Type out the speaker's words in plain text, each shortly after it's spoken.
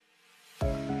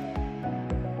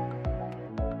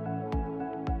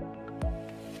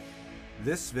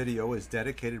This video is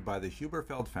dedicated by the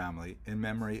Huberfeld family in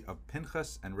memory of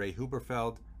Pinchas and Ray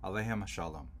Huberfeld, Aleichem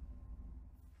Shalom.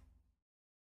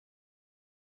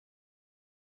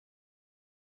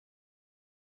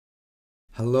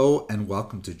 Hello and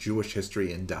welcome to Jewish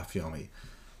History in Daf Yomi.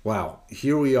 Wow,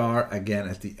 here we are again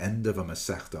at the end of a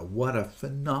Masechta. What a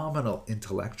phenomenal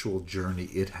intellectual journey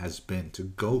it has been to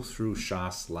go through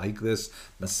Shas like this,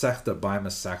 Masechta by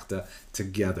Masechta,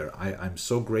 together. I'm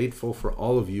so grateful for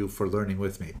all of you for learning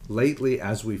with me. Lately,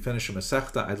 as we finish a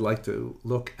Masechta, I'd like to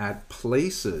look at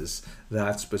places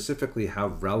that specifically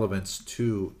have relevance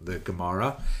to the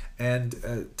Gemara.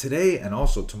 And today and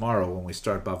also tomorrow when we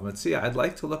start Bava Metzia, I'd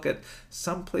like to look at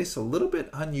some place a little bit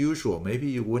unusual. Maybe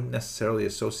you wouldn't necessarily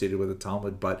associate it with the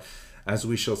Talmud, but as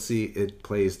we shall see, it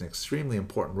plays an extremely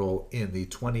important role in the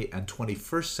 20th and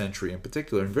 21st century in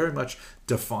particular, and very much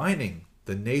defining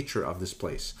the nature of this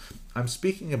place. I'm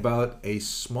speaking about a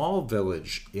small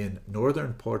village in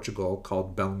northern Portugal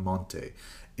called Belmonte.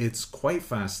 It's quite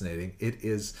fascinating. It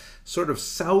is sort of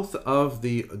south of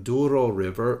the Douro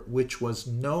River, which was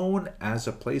known as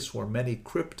a place where many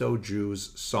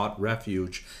crypto-Jews sought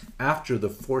refuge after the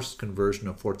forced conversion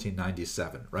of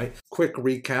 1497, right? Quick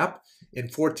recap. In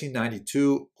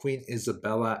 1492, Queen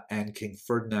Isabella and King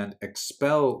Ferdinand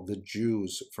expel the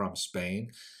Jews from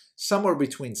Spain. Somewhere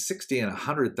between 60 and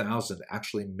 100,000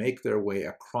 actually make their way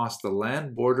across the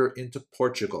land border into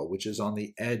Portugal, which is on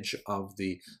the edge of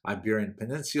the Iberian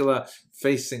Peninsula,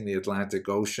 facing the Atlantic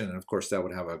Ocean. And of course, that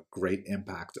would have a great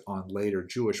impact on later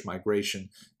Jewish migration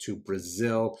to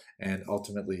Brazil and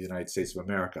ultimately the United States of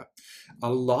America. A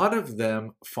lot of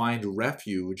them find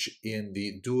refuge in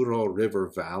the Douro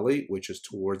River Valley, which is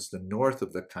towards the north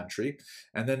of the country.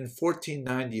 And then in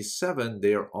 1497,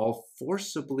 they are all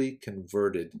forcibly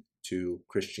converted to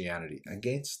Christianity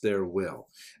against their will.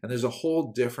 And there's a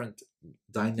whole different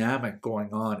dynamic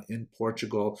going on in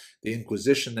Portugal. The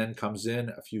Inquisition then comes in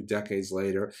a few decades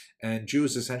later, and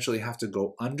Jews essentially have to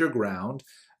go underground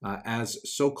as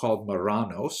so-called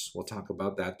Marranos. We'll talk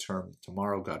about that term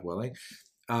tomorrow, God willing.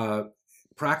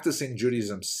 Practicing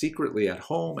Judaism secretly at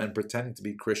home and pretending to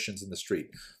be Christians in the street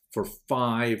for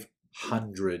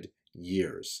 500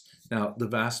 years. Now, the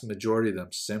vast majority of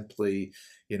them simply,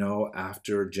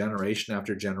 after generation,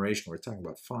 we're talking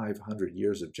about 500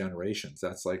 years of generations.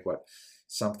 That's like what?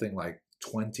 Something like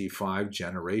 25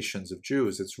 generations of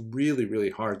Jews. It's really,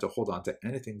 really hard to hold on to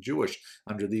anything Jewish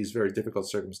under these very difficult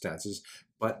circumstances.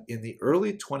 But in the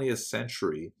early 20th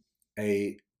century,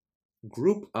 a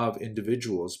group of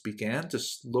individuals began to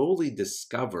slowly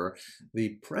discover the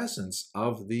presence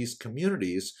of these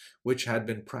communities which had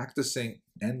been practicing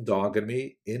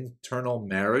endogamy, internal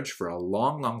marriage for a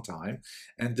long, long time.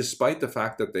 And despite the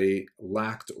fact that they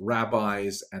lacked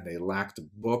rabbis and they lacked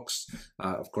books,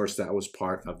 of course, that was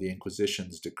part of the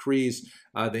Inquisition's decrees,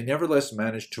 they nevertheless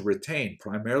managed to retain,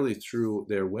 primarily through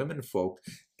their womenfolk,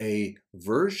 a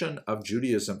version of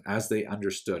Judaism as they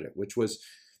understood it, which was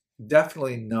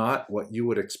definitely not what you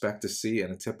would expect to see in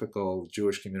a typical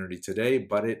Jewish community today,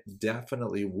 but it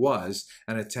definitely was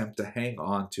an attempt to hang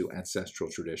on to ancestral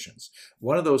traditions.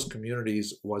 One of those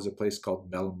communities was a place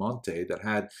called Belmonte that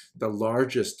had the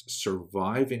largest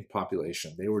surviving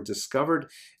population. They were discovered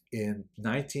in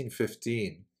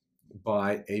 1915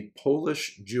 by a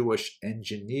Polish Jewish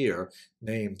engineer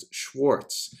named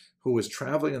Schwartz, who was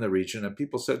traveling in the region, and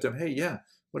people said to him, hey, yeah,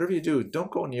 whatever you do,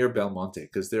 don't go near Belmonte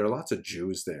because there are lots of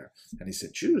Jews there. And he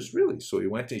said, Jews, really? So he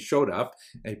went, he showed up,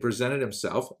 and he presented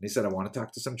himself, and he said, I want to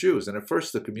talk to some Jews. And at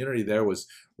first, the community there was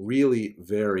really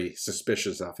very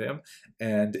suspicious of him.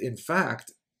 And in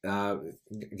fact,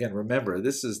 again, remember,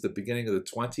 this is the beginning of the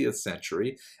 20th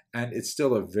century, and it's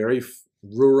still a very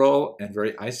rural and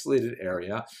very isolated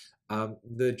area.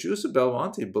 The Jews of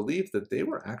Belmonte believed that they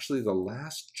were actually the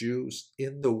last Jews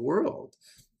in the world.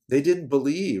 They didn't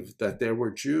believe that there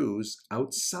were Jews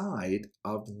outside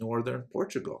of northern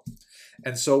Portugal.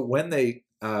 And so when they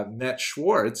met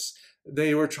Schwartz,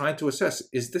 they were trying to assess,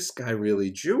 is this guy really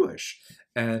Jewish?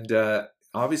 And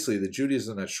obviously the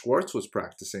Judaism that Schwartz was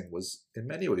practicing was in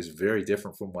many ways very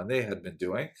different from what they had been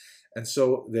doing. And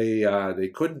so they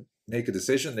couldn't make a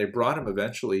decision. They brought him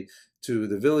eventually to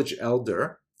the village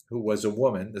elder, who was a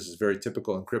woman. This is very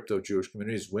typical in crypto-Jewish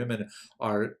communities. Women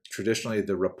are traditionally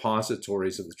the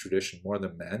repositories of the tradition more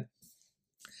than men.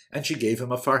 And she gave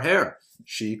him a farher.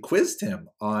 She quizzed him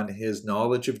on his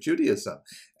knowledge of Judaism.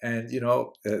 And,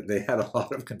 they had a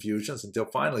lot of confusions until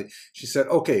finally she said,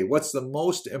 okay, what's the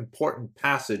most important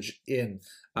passage in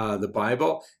the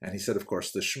Bible? And he said, of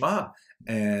course, the Shema.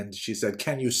 And she said,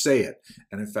 can you say it?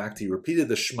 And in fact, he repeated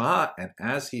the Shema. And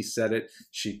as he said it,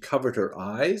 she covered her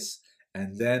eyes.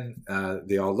 And then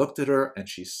they all looked at her, and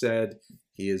she said,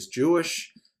 he is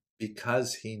Jewish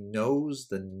because he knows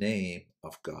the name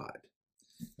of God.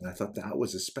 And I thought that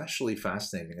was especially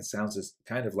fascinating. It sounds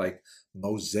kind of like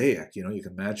Mosaic. You know, you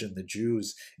can imagine the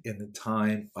Jews in the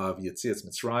time of Yetzias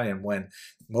Mitzrayim when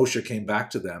Moshe came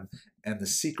back to them, and the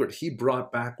secret he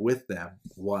brought back with them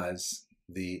was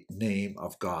the name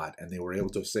of God. And they were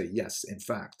able to say, yes, in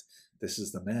fact, this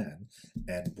is the man,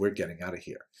 and we're getting out of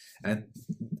here. And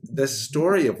this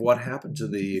story of what happened to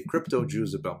the crypto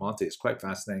Jews of Belmonte is quite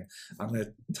fascinating. I'm going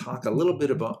to talk a little bit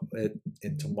about it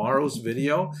in tomorrow's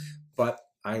video, but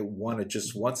I want to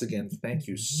just once again thank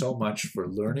you so much for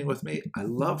learning with me. I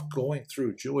love going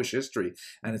through Jewish history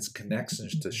and its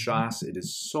connections to Shas. It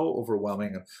is so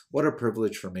overwhelming, and what a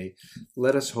privilege for me.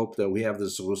 Let us hope that we have the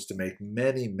zchus to make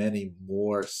many, many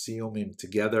more siyumim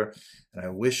together. And I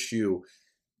wish you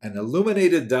an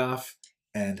illuminated daf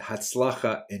and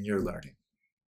hatzlacha in your learning.